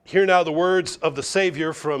Hear now the words of the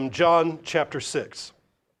Savior from John chapter 6.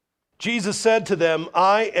 Jesus said to them,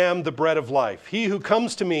 I am the bread of life. He who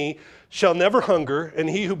comes to me shall never hunger, and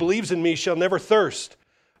he who believes in me shall never thirst.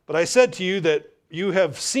 But I said to you that you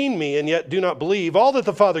have seen me and yet do not believe. All that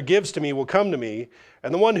the Father gives to me will come to me,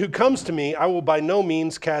 and the one who comes to me I will by no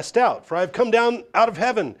means cast out. For I have come down out of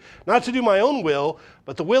heaven, not to do my own will,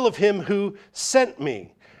 but the will of him who sent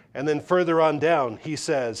me. And then further on down, he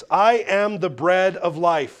says, I am the bread of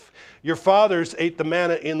life. Your fathers ate the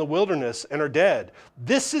manna in the wilderness and are dead.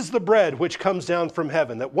 This is the bread which comes down from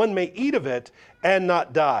heaven, that one may eat of it and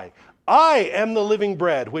not die. I am the living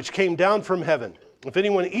bread which came down from heaven. If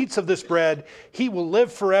anyone eats of this bread, he will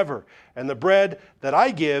live forever. And the bread that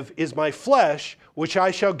I give is my flesh, which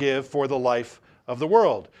I shall give for the life of the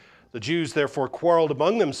world. The Jews therefore quarreled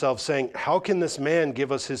among themselves, saying, How can this man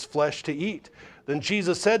give us his flesh to eat? Then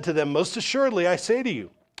Jesus said to them, Most assuredly I say to you,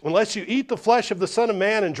 unless you eat the flesh of the Son of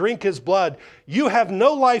Man and drink his blood, you have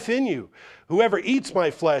no life in you. Whoever eats my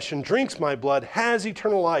flesh and drinks my blood has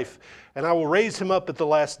eternal life, and I will raise him up at the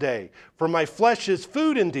last day. For my flesh is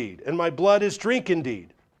food indeed, and my blood is drink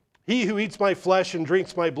indeed. He who eats my flesh and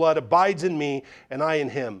drinks my blood abides in me, and I in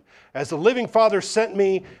him. As the living Father sent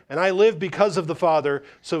me, and I live because of the Father,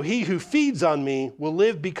 so he who feeds on me will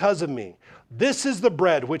live because of me. This is the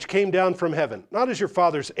bread which came down from heaven, not as your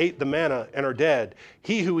fathers ate the manna and are dead.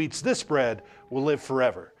 He who eats this bread will live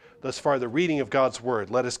forever. Thus far, the reading of God's word.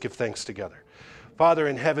 Let us give thanks together. Father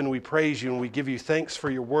in heaven, we praise you and we give you thanks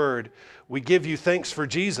for your word. We give you thanks for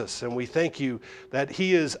Jesus, and we thank you that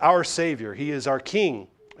he is our Savior. He is our King.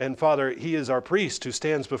 And Father, he is our priest who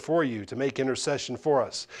stands before you to make intercession for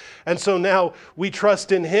us. And so now we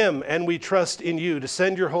trust in him and we trust in you to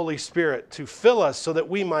send your Holy Spirit to fill us so that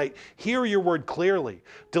we might hear your word clearly.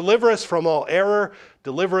 Deliver us from all error,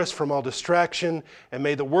 deliver us from all distraction, and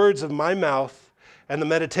may the words of my mouth and the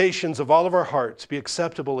meditations of all of our hearts be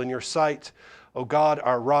acceptable in your sight, O God,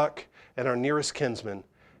 our rock and our nearest kinsman.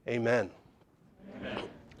 Amen. Amen.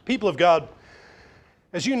 People of God,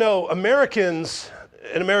 as you know, Americans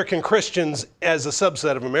and American Christians, as a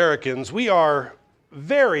subset of Americans, we are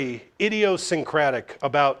very idiosyncratic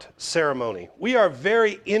about ceremony. We are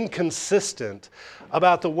very inconsistent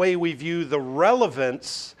about the way we view the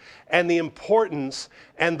relevance and the importance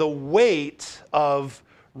and the weight of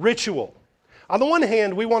ritual. On the one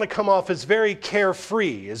hand, we want to come off as very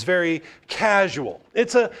carefree, as very casual.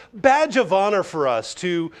 It's a badge of honor for us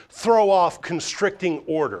to throw off constricting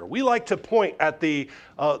order. We like to point at the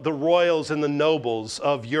royals and the nobles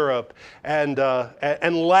of Europe and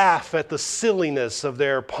laugh at the silliness of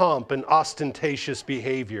their pomp and ostentatious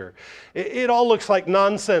behavior. It all looks like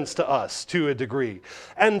nonsense to us to a degree.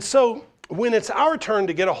 And so when it's our turn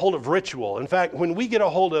to get a hold of ritual, in fact, when we get a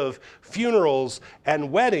hold of funerals and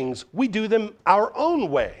weddings, we do them our own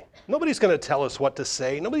way. Nobody's going to tell us what to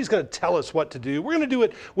say. Nobody's going to tell us what to do. We're going to do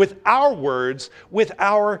it with our words, with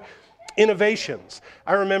our innovations.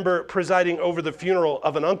 I remember presiding over the funeral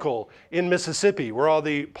of an uncle in Mississippi where all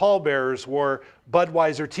the pallbearers wore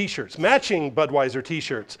Budweiser t-shirts, matching Budweiser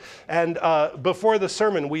t-shirts. And before the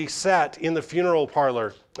sermon, we sat in the funeral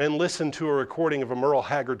parlor and listened to a recording of a Merle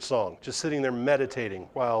Haggard song, just sitting there meditating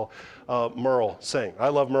while Merle sang. I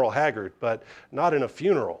love Merle Haggard, but not in a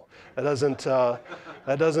funeral. That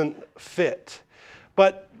doesn't fit.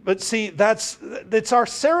 But see, it's our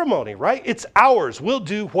ceremony, right? It's ours. We'll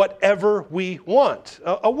do whatever we want.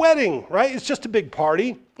 A wedding, right? It's just a big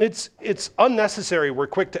party. It's unnecessary. We're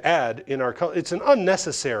quick to add in our culture. It's an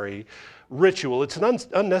unnecessary ritual. It's an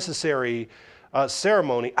unnecessary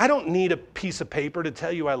ceremony. I don't need a piece of paper to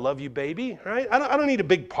tell you I love you, baby, right? I don't need a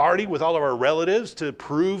big party with all of our relatives to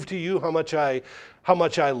prove to you how much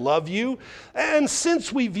I love you. And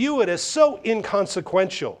since we view it as so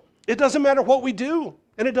inconsequential, it doesn't matter what we do.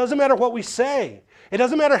 And it doesn't matter what we say. It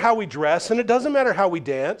doesn't matter how we dress, and it doesn't matter how we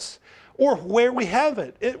dance or where we have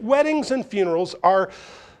it. Weddings and funerals are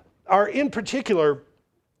in particular,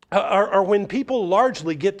 are when people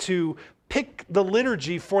largely get to pick the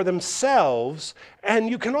liturgy for themselves, and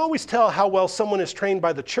you can always tell how well someone is trained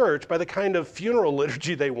by the church by the kind of funeral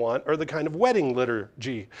liturgy they want or the kind of wedding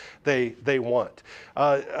liturgy they want.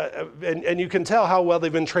 And you can tell how well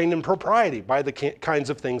they've been trained in propriety by the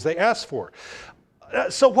kinds of things they ask for.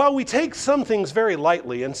 So while we take some things very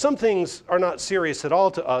lightly and some things are not serious at all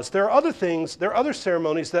to us, there are other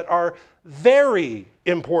ceremonies that are very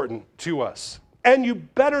important to us. And you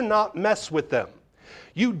better not mess with them.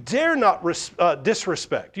 You dare not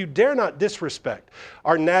disrespect. You dare not disrespect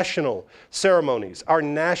our national ceremonies, our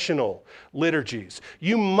national liturgies.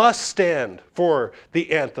 You must stand for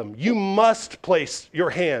the anthem. You must place your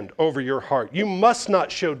hand over your heart. You must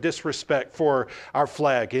not show disrespect for our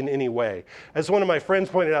flag in any way. As one of my friends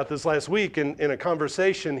pointed out this last week in a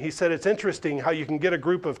conversation, he said it's interesting how you can get a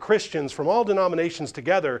group of Christians from all denominations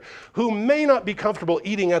together who may not be comfortable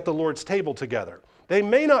eating at the Lord's table together. They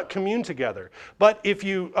may not commune together, but if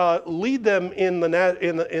you lead them in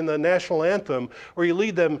the national anthem or you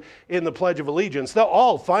lead them in the Pledge of Allegiance, they'll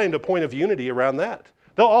all find a point of unity around that.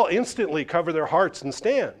 They'll all instantly cover their hearts and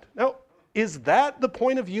stand. Now, is that the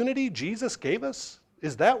point of unity Jesus gave us?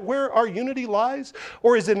 Is that where our unity lies?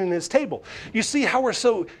 Or is it in his table? You see how we're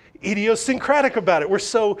so idiosyncratic about it. We're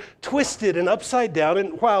so twisted and upside down.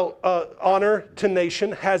 And while honor to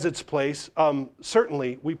nation has its place,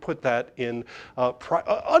 certainly we put that in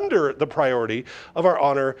under the priority of our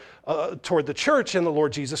honor toward the church and the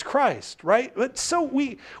Lord Jesus Christ, right? But so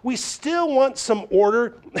we still want some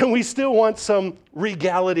order and we still want some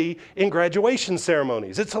regality in graduation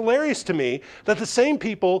ceremonies. It's hilarious to me that the same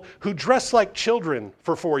people who dress like children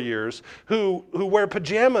for 4 years, who wear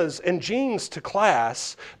pajamas and jeans to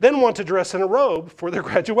class, then want to dress in a robe for their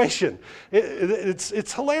graduation.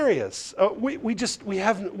 It's hilarious.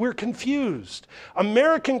 We're confused.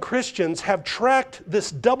 American Christians have tracked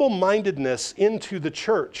this double-mindedness into the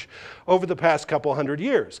church over the past couple hundred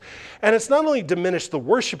years. And it's not only diminished the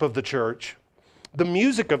worship of the church, the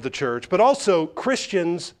music of the church, but also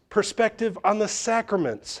Christians' perspective on the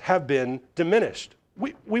sacraments have been diminished.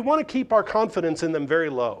 We want to keep our confidence in them very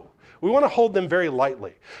low. We want to hold them very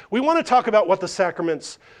lightly. We want to talk about what the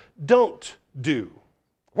sacraments don't do,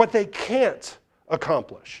 what they can't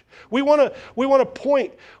accomplish. We want to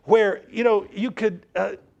point where, you could,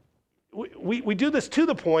 we do this to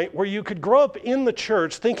the point where you could grow up in the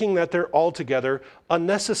church thinking that they're altogether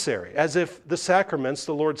unnecessary, as if the sacraments,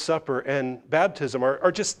 the Lord's Supper and baptism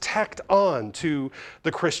are just tacked on to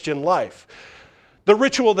the Christian life. The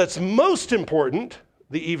ritual that's most important,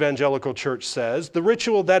 the evangelical church says, the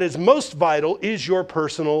ritual that is most vital is your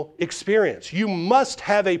personal experience. You must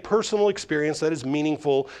have a personal experience that is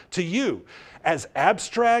meaningful to you. As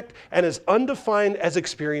abstract and as undefined as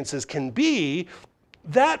experiences can be,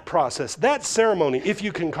 that process, that ceremony, if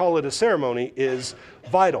you can call it a ceremony, is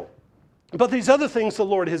vital. But these other things the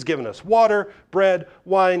Lord has given us, water, bread,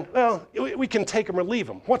 wine, well, we can take them or leave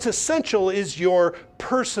them. What's essential is your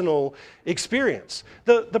personal experience.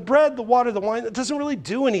 The bread, the water, the wine, it doesn't really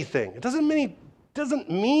do anything. It doesn't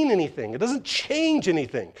mean anything. It doesn't change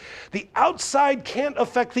anything. The outside can't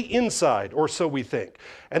affect the inside, or so we think.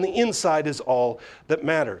 And the inside is all that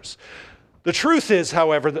matters. The truth is,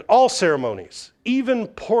 however, that all ceremonies, even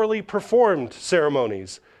poorly performed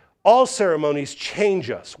ceremonies, all ceremonies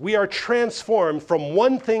change us. We are transformed from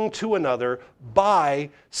one thing to another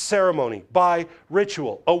by ceremony, by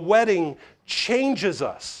ritual. A wedding changes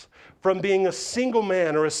us from being a single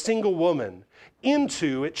man or a single woman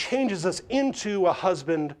it changes us into a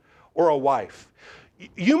husband or a wife.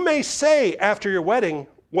 You may say after your wedding,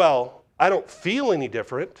 well, I don't feel any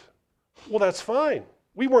different. Well, that's fine.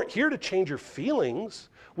 We weren't here to change your feelings.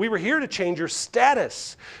 We were here to change your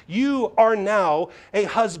status. You are now a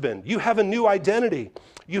husband. You have a new identity.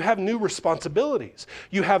 You have new responsibilities.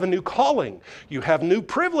 You have a new calling. You have new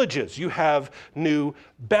privileges. You have new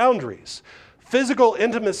boundaries. Physical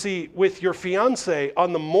intimacy with your fiancé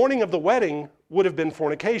on the morning of the wedding would have been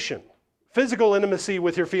fornication. Physical intimacy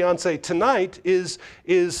with your fiancé tonight is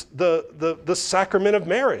the sacrament of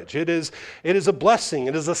marriage. It is a blessing.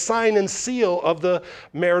 It is a sign and seal of the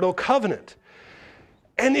marital covenant.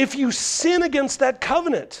 And if you sin against that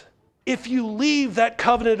covenant, if you leave that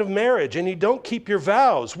covenant of marriage and you don't keep your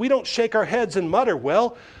vows, we don't shake our heads and mutter,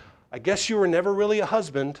 well, I guess you were never really a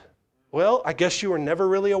husband. Well, I guess you were never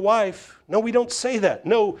really a wife. No, we don't say that.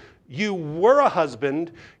 No, you were a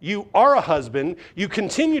husband, you are a husband, you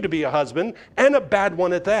continue to be a husband, and a bad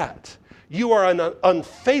one at that. You are an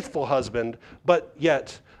unfaithful husband, but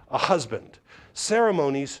yet a husband.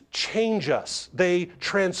 Ceremonies change us. They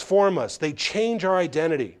transform us. They change our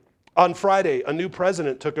identity. On Friday, a new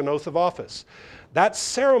president took an oath of office. That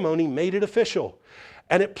ceremony made it official,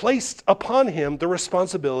 and it placed upon him the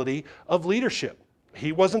responsibility of leadership.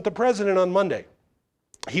 He wasn't the president on Monday.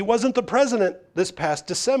 He wasn't the president this past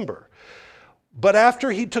December. But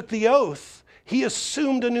after he took the oath, he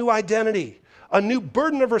assumed a new identity. A new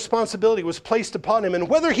burden of responsibility was placed upon him. And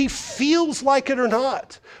whether he feels like it or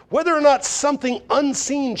not, whether or not something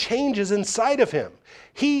unseen changes inside of him,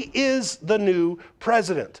 he is the new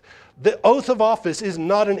president. The oath of office is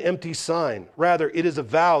not an empty sign. Rather, it is a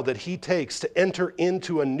vow that he takes to enter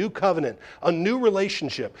into a new covenant, a new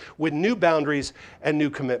relationship with new boundaries and new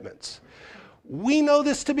commitments. We know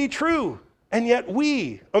this to be true, and yet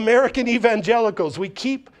we, American evangelicals, we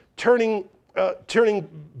keep turning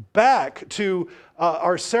back to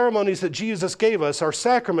our ceremonies that Jesus gave us, our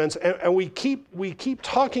sacraments, and we keep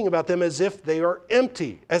talking about them as if they are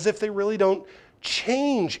empty, as if they really don't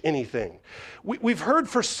change anything. We've heard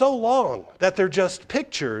for so long that they're just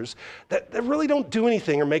pictures that really don't do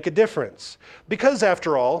anything or make a difference. Because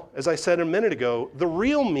after all, as I said a minute ago, the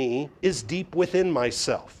real me is deep within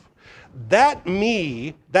myself. That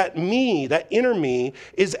inner me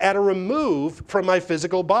is at a remove from my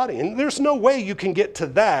physical body. And there's no way you can get to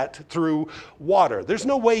that through water. There's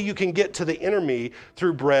no way you can get to the inner me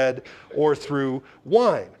through bread or through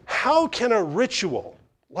wine. How can a ritual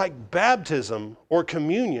like baptism or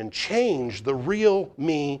communion change the real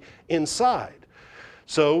me inside?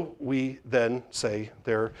 So we then say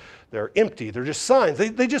they're empty. They're just signs.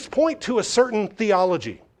 They just point to a certain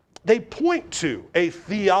theology. They point to a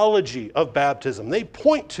theology of baptism. They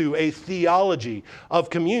point to a theology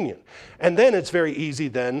of communion. And then it's very easy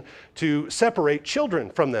then to separate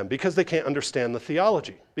children from them because they can't understand the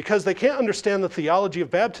theology. Because they can't understand the theology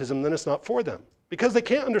of baptism, then it's not for them. Because they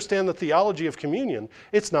can't understand the theology of communion,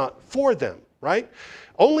 it's not for them, right?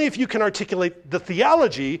 Only if you can articulate the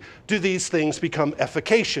theology do these things become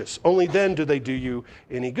efficacious. Only then do they do you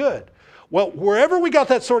any good. Well, wherever we got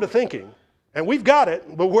that sort of thinking, and we've got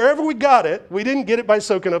it, but wherever we got it, we didn't get it by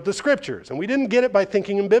soaking up the scriptures, and we didn't get it by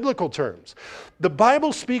thinking in biblical terms. The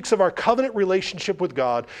Bible speaks of our covenant relationship with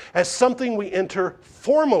God as something we enter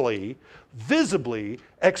formally, visibly,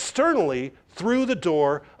 externally through the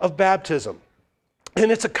door of baptism. And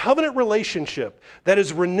it's a covenant relationship that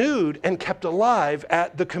is renewed and kept alive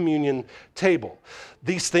at the communion table.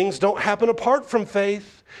 These things don't happen apart from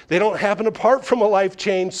faith. They don't happen apart from a life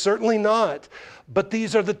change, certainly not. But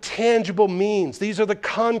these are the tangible means. These are the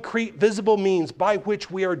concrete, visible means by which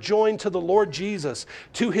we are joined to the Lord Jesus,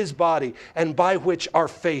 to his body, and by which our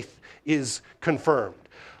faith is confirmed.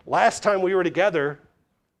 Last time we were together,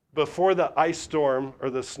 before the ice storm or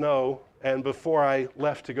the snow, and before I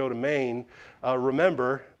left to go to Maine,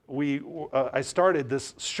 remember, I started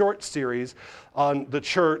this short series on the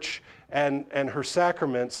church and her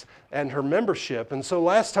sacraments and her membership. And so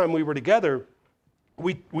last time we were together,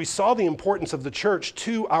 we saw the importance of the church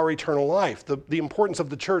to our eternal life, the importance of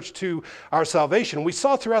the church to our salvation. We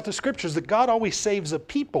saw throughout the scriptures that God always saves a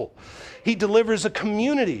people. He delivers a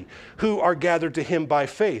community who are gathered to him by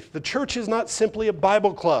faith. The church is not simply a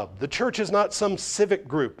Bible club. The church is not some civic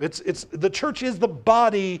group. The church is the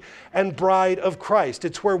body and bride of Christ.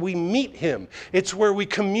 It's where we meet him. It's where we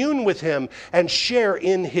commune with him and share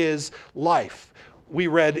in his life. We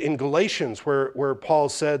read in Galatians where Paul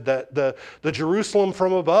said that the Jerusalem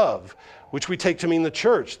from above, which we take to mean the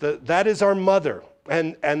church, that is our mother.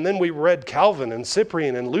 And then we read Calvin and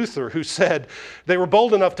Cyprian and Luther, who said, they were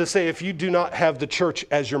bold enough to say, if you do not have the church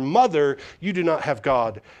as your mother, you do not have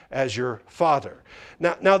God as your father.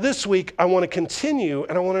 Now this week, I want to continue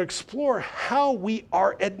and I want to explore how we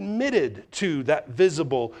are admitted to that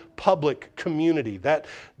visible public community, that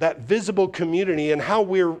visible community, and how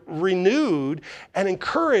we're renewed and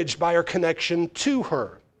encouraged by our connection to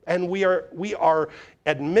her. And we are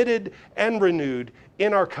admitted and renewed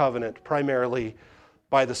in our covenant primarily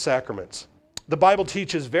by the sacraments. The Bible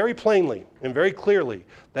teaches very plainly and very clearly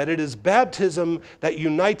that it is baptism that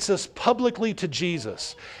unites us publicly to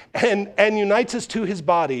Jesus and unites us to his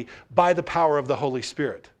body by the power of the Holy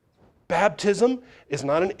Spirit. Baptism is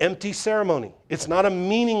not an empty ceremony. It's not a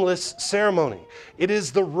meaningless ceremony. It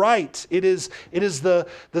is the rite. It is the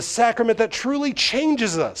sacrament that truly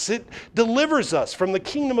changes us. It delivers us from the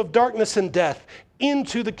kingdom of darkness and death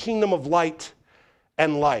into the kingdom of light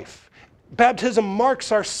and life. Baptism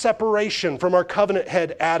marks our separation from our covenant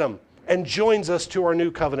head, Adam, and joins us to our new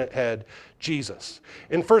covenant head, Jesus.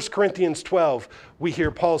 In 1 Corinthians 12, we hear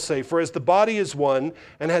Paul say, "For as the body is one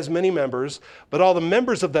and has many members, but all the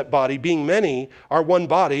members of that body, being many, are one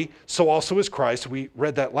body, so also is Christ." We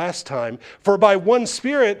read that last time. "For by one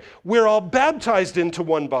Spirit we're all baptized into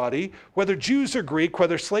one body, whether Jews or Greek,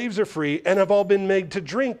 whether slaves or free, and have all been made to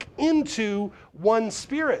drink into one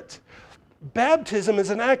Spirit." Baptism is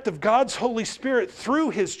an act of God's Holy Spirit through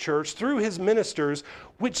his church, through his ministers,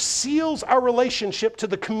 which seals our relationship to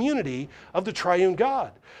the community of the triune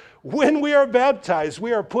God. When we are baptized,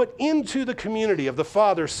 we are put into the community of the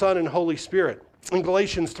Father, Son, and Holy Spirit. In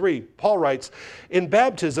Galatians 3, Paul writes, "In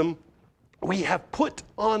baptism, We have put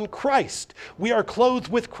on Christ. We are clothed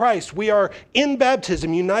with Christ. We are in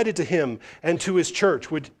baptism united to him and to his church,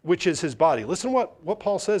 which is his body. Listen to what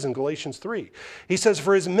Paul says in Galatians 3. He says,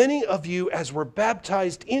 for as many of you as were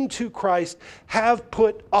baptized into Christ have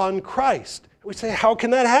put on Christ. We say, how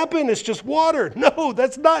can that happen? It's just water. No,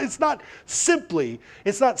 it's not simply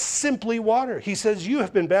water. He says, you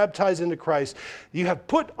have been baptized into Christ. You have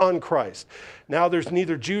put on Christ. Now there's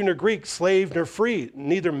neither Jew nor Greek, slave nor free,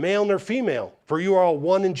 neither male nor female, for you are all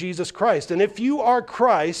one in Jesus Christ. And if you are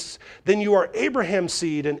Christ's, then you are Abraham's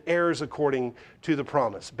seed and heirs according to the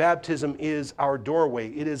promise. Baptism is our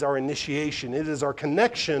doorway. It is our initiation. It is our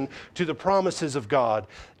connection to the promises of God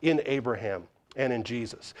in Abraham and in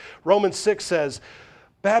Jesus. Romans 6 says,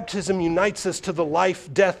 baptism unites us to the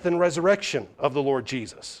life, death, and resurrection of the Lord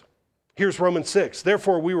Jesus. Here's Romans 6.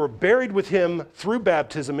 Therefore, we were buried with him through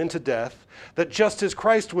baptism into death, that just as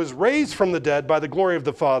Christ was raised from the dead by the glory of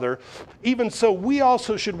the Father, even so we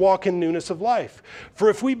also should walk in newness of life. For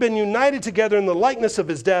if we've been united together in the likeness of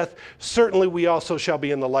his death, certainly we also shall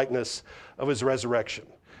be in the likeness of his resurrection.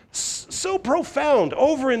 So profound,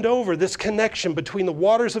 over and over, this connection between the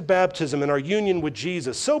waters of baptism and our union with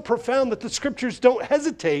Jesus. So profound that the scriptures don't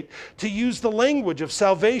hesitate to use the language of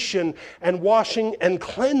salvation and washing and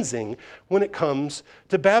cleansing when it comes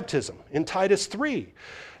to baptism. In Titus 3,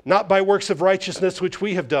 not by works of righteousness which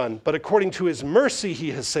we have done, but according to his mercy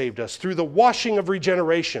he has saved us through the washing of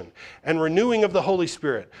regeneration and renewing of the Holy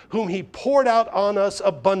Spirit, whom he poured out on us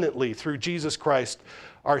abundantly through Jesus Christ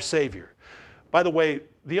our Savior. By the way,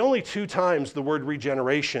 the only two times the word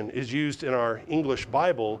regeneration is used in our English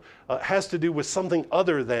Bible has to do with something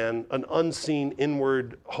other than an unseen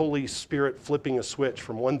inward Holy Spirit flipping a switch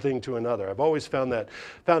from one thing to another. I've always found it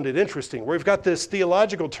interesting. We've got this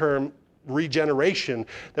theological term, regeneration,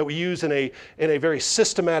 that we use in a very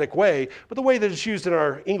systematic way, but the way that it's used in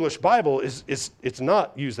our English Bible is it's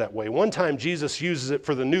not used that way. One time Jesus uses it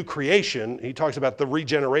for the new creation. He talks about the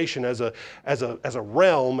regeneration as a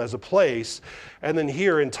realm, as a place, and then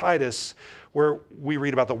here in Titus, where we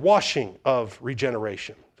read about the washing of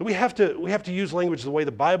regeneration. So we have to use language the way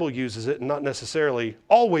the Bible uses it, and not necessarily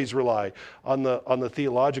always rely on the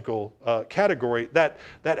theological category that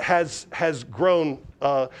has grown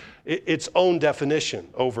its own definition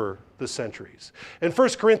over the centuries. In 1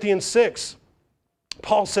 Corinthians 6,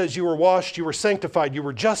 Paul says, you were washed, you were sanctified, you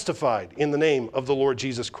were justified in the name of the Lord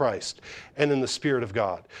Jesus Christ and in the Spirit of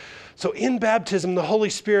God. So in baptism, the Holy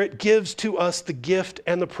Spirit gives to us the gift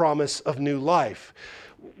and the promise of new life.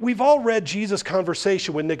 We've all read Jesus'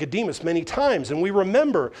 conversation with Nicodemus many times, and we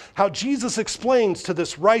remember how Jesus explains to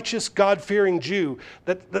this righteous, God-fearing Jew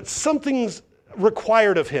that something's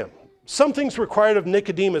required of him. Something's required of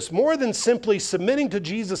Nicodemus, more than simply submitting to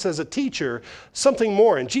Jesus as a teacher, something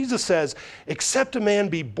more. And Jesus says, except a man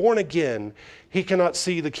be born again, he cannot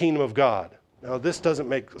see the kingdom of God. Now, this doesn't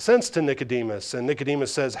make sense to Nicodemus. And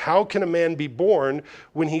Nicodemus says, how can a man be born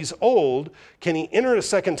when he's old? Can he enter a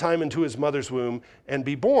second time into his mother's womb and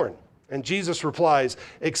be born? And Jesus replies,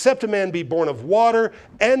 except a man be born of water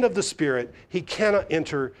and of the Spirit, he cannot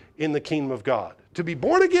enter in the kingdom of God. To be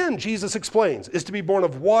born again, Jesus explains, is to be born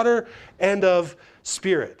of water and of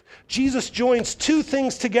Spirit. Jesus joins two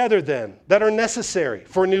things together then that are necessary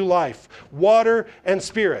for new life, water and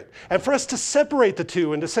Spirit. And for us to separate the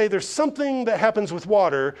two and to say there's something that happens with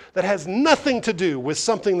water that has nothing to do with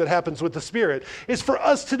something that happens with the Spirit is for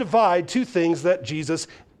us to divide two things that Jesus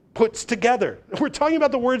puts together. We're talking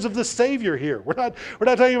about the words of the Savior here. We're not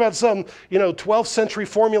talking about some, 12th century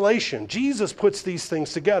formulation. Jesus puts these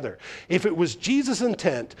things together. If it was Jesus'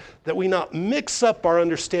 intent that we not mix up our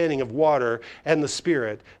understanding of water and the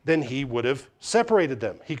Spirit, then he would have separated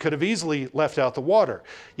them. He could have easily left out the water.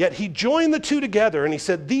 Yet he joined the two together and he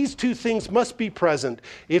said, these two things must be present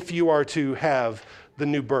if you are to have the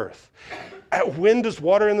new birth. When does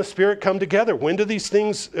water and the Spirit come together? When do these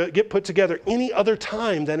things get put together? Any other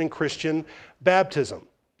time than in Christian baptism.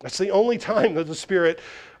 That's the only time that the Spirit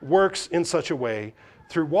works in such a way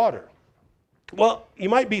through water. Well, you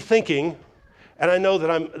might be thinking, and I know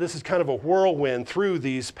that this is kind of a whirlwind through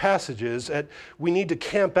these passages, and we need to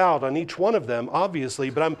camp out on each one of them, obviously,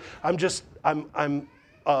 but I'm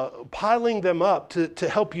piling them up to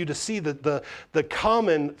help you to see the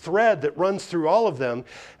common thread that runs through all of them.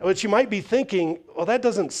 But you might be thinking, well, that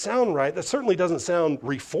doesn't sound right. That certainly doesn't sound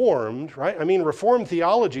reformed, right? I mean, Reformed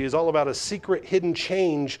theology is all about a secret hidden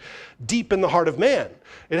change deep in the heart of man.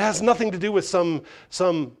 It has nothing to do with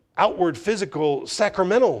some outward physical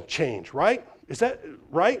sacramental change, right? Is that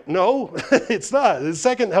right? No, it's not. The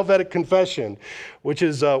Second Helvetic Confession, which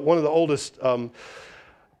is one of the oldest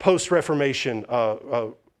post-Reformation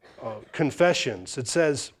confessions. It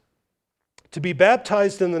says, To be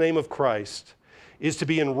baptized in the name of Christ is to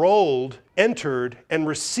be enrolled, entered, and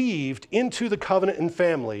received into the covenant and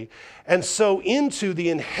family, and so into the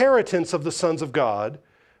inheritance of the sons of God.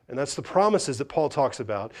 And that's the promises that Paul talks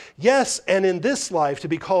about. Yes, and in this life to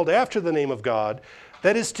be called after the name of God,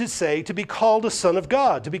 that is to say, to be called a son of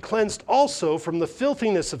God, to be cleansed also from the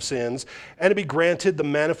filthiness of sins, and to be granted the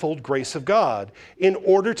manifold grace of God, in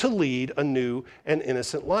order to lead a new and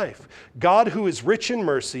innocent life. God, who is rich in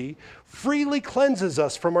mercy, freely cleanses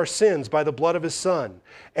us from our sins by the blood of his Son,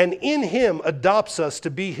 and in him adopts us to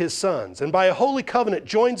be his sons, and by a holy covenant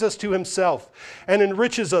joins us to himself, and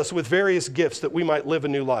enriches us with various gifts that we might live a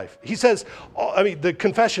new life. He says, the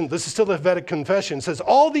confession, this is still the Helvetic confession, says,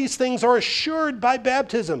 all these things are assured by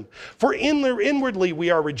baptism, for inwardly we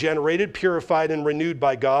are regenerated, purified, and renewed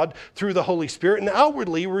by God through the Holy Spirit, and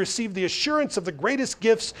outwardly we receive the assurance of the greatest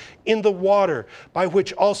gifts in the water, by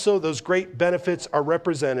which also those great benefits are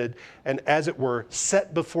represented, and as it were,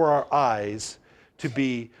 set before our eyes to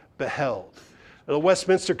be beheld. The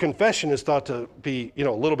Westminster Confession is thought to be, a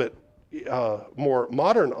little bit more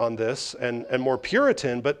modern on this and more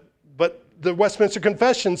Puritan, but the Westminster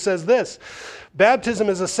Confession says this: baptism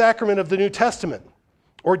is a sacrament of the New Testament,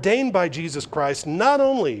 ordained by Jesus Christ not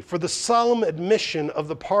only for the solemn admission of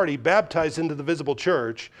the party baptized into the visible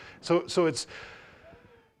church, so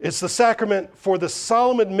it's the sacrament for the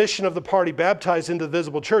solemn admission of the party baptized into the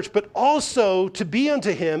visible church, but also to be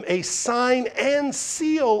unto him a sign and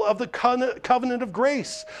seal of the covenant of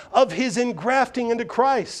grace, of his engrafting into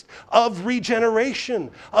Christ, of regeneration,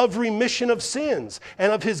 of remission of sins,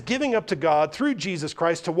 and of his giving up to God through Jesus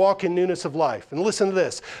Christ to walk in newness of life. And listen to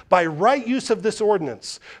this: by right use of this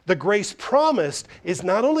ordinance, the grace promised is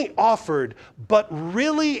not only offered, but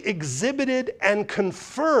really exhibited and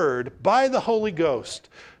conferred by the Holy Ghost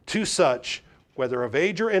to such, whether of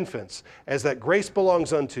age or infants, as that grace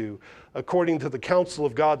belongs unto, according to the counsel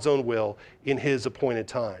of God's own will in his appointed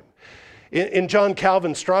time. In John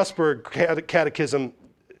Calvin's Strasbourg Catechism,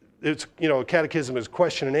 it's, a catechism is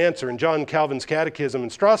question and answer. In John Calvin's Catechism in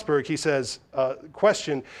Strasbourg, he says,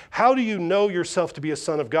 question, how do you know yourself to be a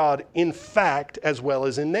son of God in fact as well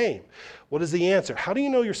as in name? What is the answer? How do you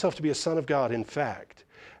know yourself to be a son of God in fact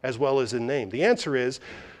as well as in name? The answer is,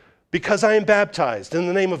 because I am baptized in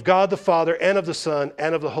the name of God the Father and of the Son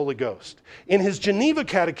and of the Holy Ghost. In his Geneva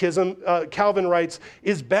Catechism, Calvin writes,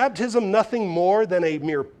 is baptism nothing more than a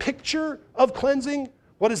mere picture of cleansing?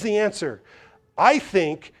 What is the answer? I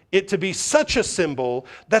think it to be such a symbol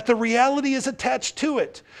that the reality is attached to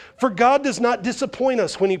it. For God does not disappoint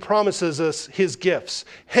us when he promises us his gifts.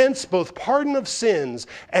 Hence, both pardon of sins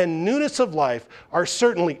and newness of life are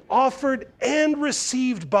certainly offered and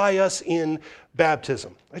received by us in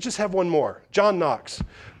baptism. I just have one more. John Knox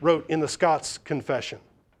wrote in the Scots Confession.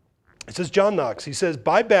 It says, John Knox, he says,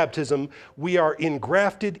 by baptism we are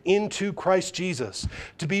engrafted into Christ Jesus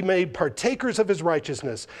to be made partakers of his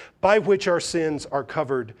righteousness, by which our sins are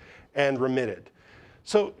covered and remitted.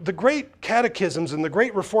 So the great catechisms and the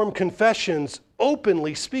great Reformed confessions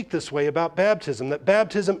openly speak this way about baptism, that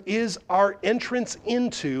baptism is our entrance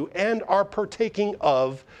into and our partaking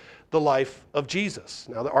of the life of Jesus.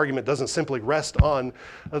 Now, the argument doesn't simply rest on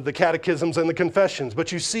the catechisms and the confessions,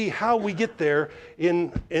 but you see how we get there in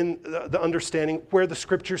the understanding where the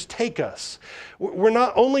scriptures take us. We're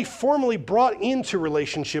not only formally brought into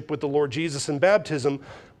relationship with the Lord Jesus in baptism,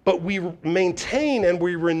 but we maintain and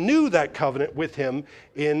we renew that covenant with him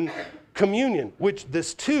in communion, which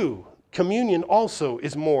this too, communion also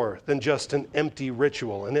is more than just an empty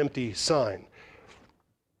ritual, an empty sign.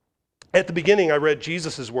 At the beginning, I read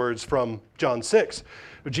Jesus' words from John 6.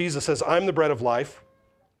 Where Jesus says, I'm the bread of life,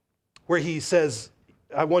 where he says,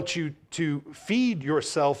 I want you to feed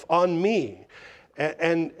yourself on me.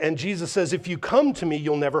 And Jesus says, if you come to me,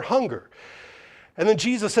 you'll never hunger. And then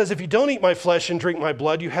Jesus says, if you don't eat my flesh and drink my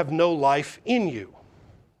blood, you have no life in you.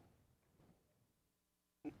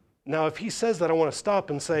 Now, if he says that, I want to stop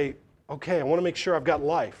and say, okay, I want to make sure I've got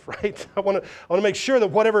life, right? I want to make sure that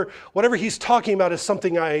whatever he's talking about is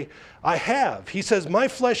something I have. He says, my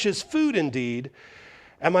flesh is food indeed,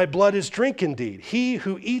 and my blood is drink indeed. He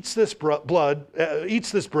who eats this bread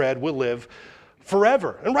will live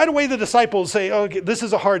forever. And right away the disciples say, oh, this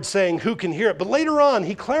is a hard saying, who can hear it? But later on,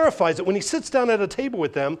 he clarifies it when he sits down at a table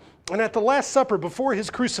with them, and at the Last Supper before his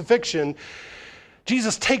crucifixion,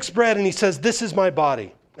 Jesus takes bread and he says, this is my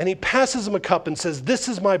body. And he passes him a cup and says, this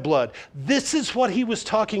is my blood. This is what he was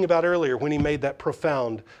talking about earlier when he made that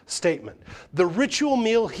profound statement. The ritual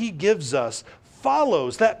meal he gives us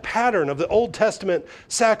follows that pattern of the Old Testament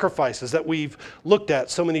sacrifices that we've looked at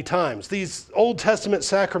so many times. These Old Testament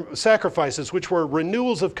sacrifices, which were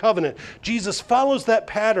renewals of covenant, Jesus follows that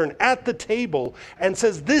pattern at the table and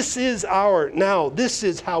says, this is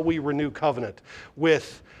how we renew covenant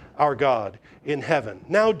with our God in heaven.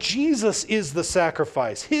 Now Jesus is the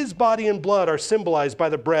sacrifice. His body and blood are symbolized by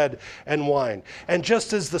the bread and wine. And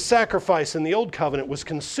just as the sacrifice in the old covenant was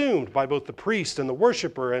consumed by both the priest and the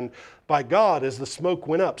worshiper and by God as the smoke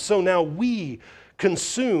went up, so now we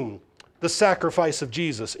consume the sacrifice of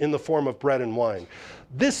Jesus in the form of bread and wine.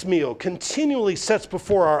 This meal continually sets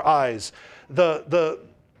before our eyes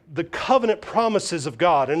the covenant promises of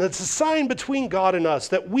God. And it's a sign between God and us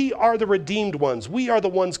that we are the redeemed ones. We are the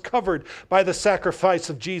ones covered by the sacrifice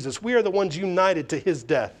of Jesus. We are the ones united to his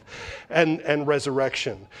death and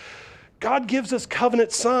resurrection. God gives us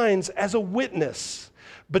covenant signs as a witness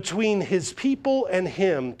between his people and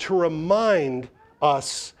him to remind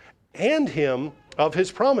us and him of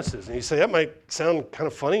his promises. And you say, that might sound kind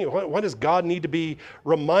of funny. Why does God need to be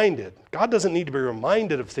reminded? God doesn't need to be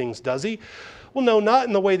reminded of things, does he? Well, no, not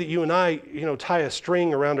in the way that you and I, tie a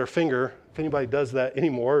string around our finger. If anybody does that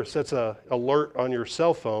anymore, or sets an alert on your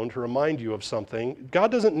cell phone to remind you of something,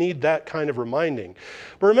 God doesn't need that kind of reminding.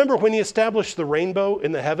 But remember when he established the rainbow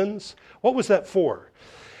in the heavens, what was that for?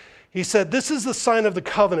 He said, this is the sign of the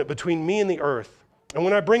covenant between me and the earth. And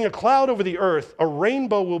when I bring a cloud over the earth, a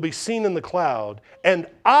rainbow will be seen in the cloud, and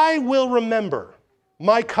I will remember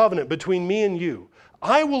my covenant between me and you.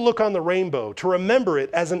 I will look on the rainbow to remember it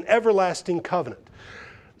as an everlasting covenant.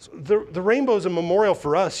 So the rainbow is a memorial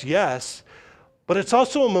for us, yes, but it's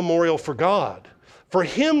also a memorial for God. For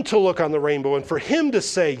him to look on the rainbow and for him to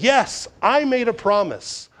say, yes, I made a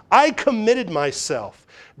promise. I committed myself.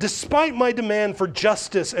 Despite my demand for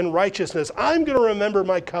justice and righteousness, I'm going to remember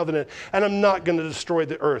my covenant and I'm not going to destroy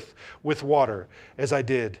the earth with water as I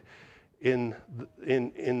did in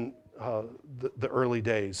the early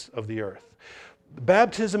days of the earth.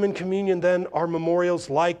 Baptism and communion then are memorials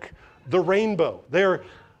like the rainbow. They're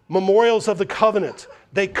memorials of the covenant.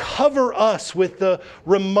 They cover us with the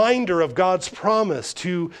reminder of God's promise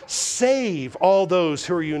to save all those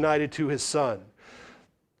who are united to his Son.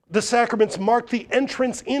 The sacraments mark the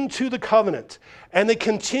entrance into the covenant, and they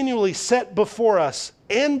continually set before us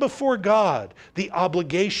and before God the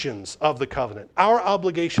obligations of the covenant, our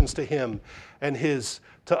obligations to him and his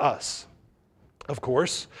to us. Of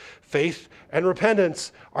course, faith and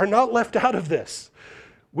repentance are not left out of this.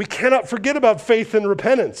 We cannot forget about faith and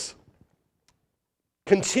repentance.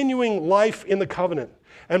 Continuing life in the covenant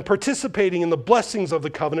and participating in the blessings of the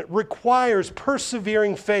covenant requires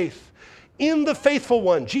persevering faith in the faithful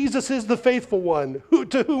one. Jesus is the faithful one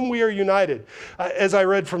to whom we are united. As I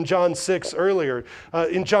read from John 6 earlier,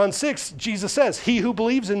 in John 6, Jesus says, he who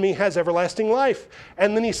believes in me has everlasting life.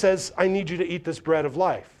 And then he says, I need you to eat this bread of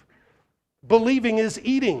life. Believing is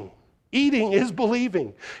eating. Eating is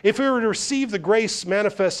believing. If we were to receive the grace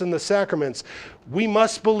manifest in the sacraments, we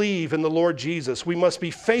must believe in the Lord Jesus. We must be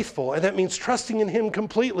faithful, and that means trusting in him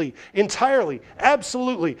completely, entirely,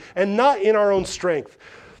 absolutely, and not in our own strength.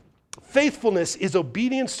 Faithfulness is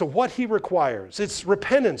obedience to what he requires. It's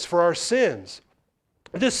repentance for our sins.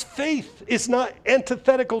 This faith is not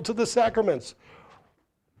antithetical to the sacraments.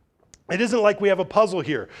 It isn't like we have a puzzle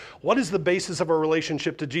here. What is the basis of our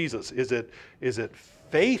relationship to Jesus? Is it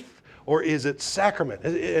faith or is it sacrament?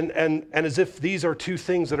 And as if these are two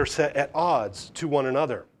things that are set at odds to one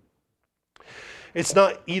another. It's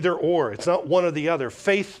not either or. It's not one or the other.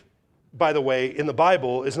 Faith, by the way, in the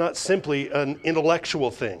Bible is not simply an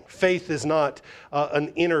intellectual thing. Faith is not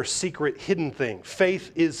an inner secret hidden thing.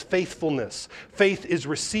 Faith is faithfulness. Faith is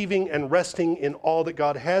receiving and resting in all that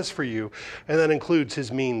God has for you, and that includes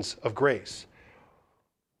his means of grace.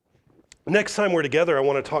 Next time we're together, I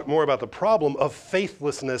want to talk more about the problem of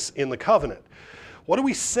faithlessness in the covenant. What do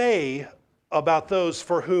we say about those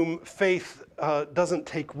for whom faith doesn't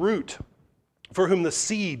take root? For whom the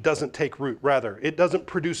seed doesn't take root, rather. It doesn't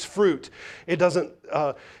produce fruit. It doesn't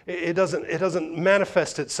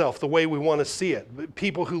manifest itself the way we want to see it.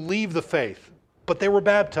 People who leave the faith, but they were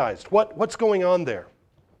baptized. What's going on there?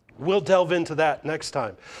 We'll delve into that next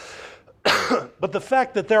time. But the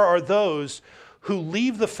fact that there are those who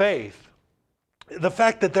leave the faith, the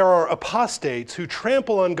fact that there are apostates who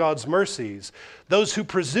trample on God's mercies, those who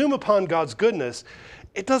presume upon God's goodness,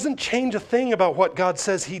 it doesn't change a thing about what God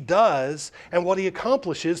says he does and what he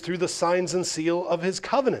accomplishes through the signs and seal of his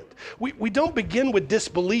covenant. We don't begin with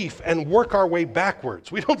disbelief and work our way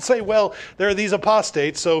backwards. We don't say, well, there are these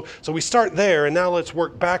apostates, so we start there and now let's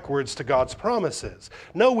work backwards to God's promises.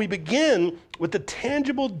 No, we begin with the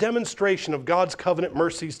tangible demonstration of God's covenant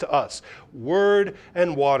mercies to us, word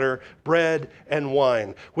and water, bread and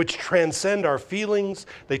wine, which transcend our feelings,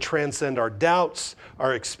 they transcend our doubts,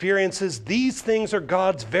 our experiences. These things are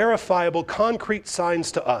God's verifiable, concrete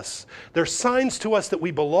signs to us. They're signs to us that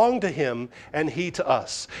we belong to him and he to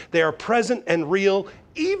us. They are present and real,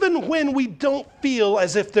 even when we don't feel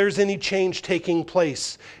as if there's any change taking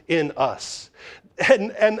place in us.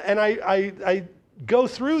 And I go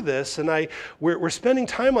through this, and we're spending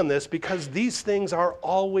time on this because these things are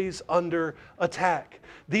always under attack.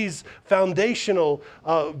 These foundational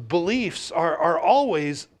beliefs are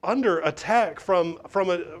always under attack from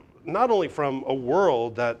not only from a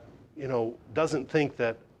world that doesn't think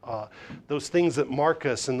that those things that mark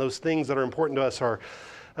us and those things that are important to us are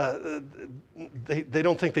they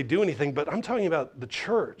don't think they do anything, but I'm talking about the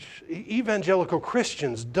church. Evangelical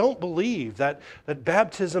Christians don't believe that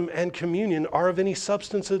baptism and communion are of any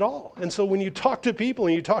substance at all. And so when you talk to people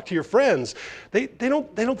and you talk to your friends, they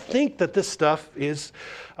don't think that this stuff is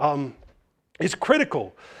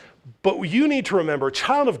critical. But you need to remember,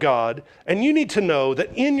 child of God, and you need to know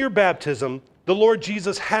that in your baptism, the Lord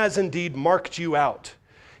Jesus has indeed marked you out.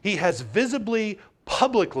 He has visibly,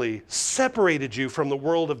 publicly separated you from the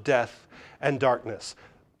world of death and darkness.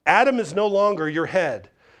 Adam is no longer your head.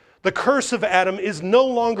 The curse of Adam is no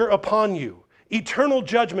longer upon you. Eternal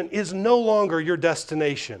judgment is no longer your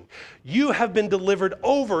destination. You have been delivered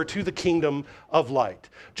over to the kingdom of light.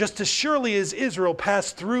 Just as surely as Israel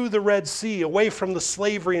passed through the Red Sea away from the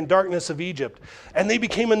slavery and darkness of Egypt, and they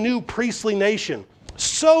became a new priestly nation,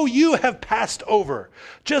 so you have passed over.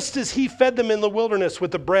 Just as he fed them in the wilderness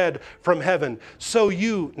with the bread from heaven, so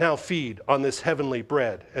you now feed on this heavenly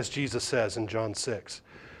bread, as Jesus says in John 6.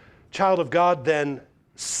 Child of God, then,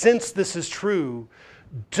 since this is true,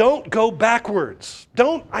 don't go backwards.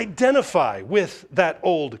 Don't identify with that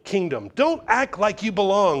old kingdom. Don't act like you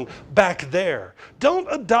belong back there. Don't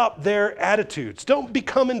adopt their attitudes. Don't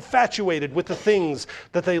become infatuated with the things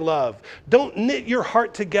that they love. Don't knit your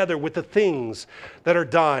heart together with the things that are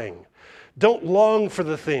dying. Don't long for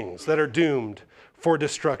the things that are doomed for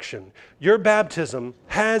destruction. Your baptism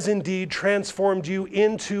has indeed transformed you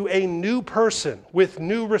into a new person with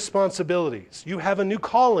new responsibilities. You have a new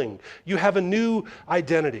calling. You have a new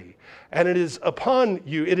identity. And it is upon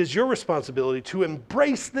you, it is your responsibility to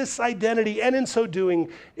embrace this identity, and in so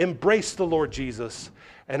doing, embrace the Lord Jesus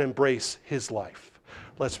and embrace his life.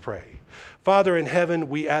 Let's pray. Father in heaven,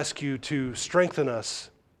 we ask you to strengthen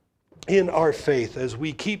us in our faith as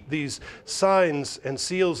we keep these signs and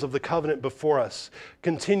seals of the covenant before us.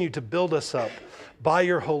 Continue to build us up by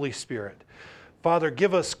your Holy Spirit. Father,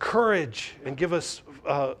 give us courage and give us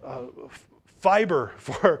fiber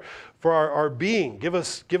for our being. Give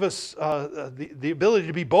us the ability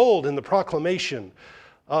to be bold in the proclamation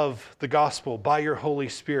of the gospel by your Holy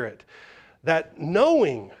Spirit. That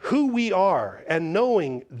knowing who we are and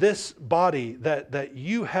knowing this body that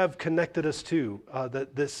you have connected us to,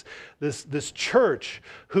 that this church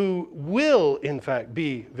who will in fact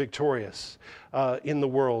be victorious in the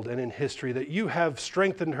world and in history, that you have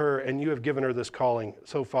strengthened her and you have given her this calling.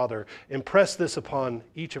 So Father, impress this upon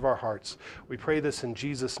each of our hearts. We pray this in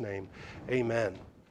Jesus' name. Amen.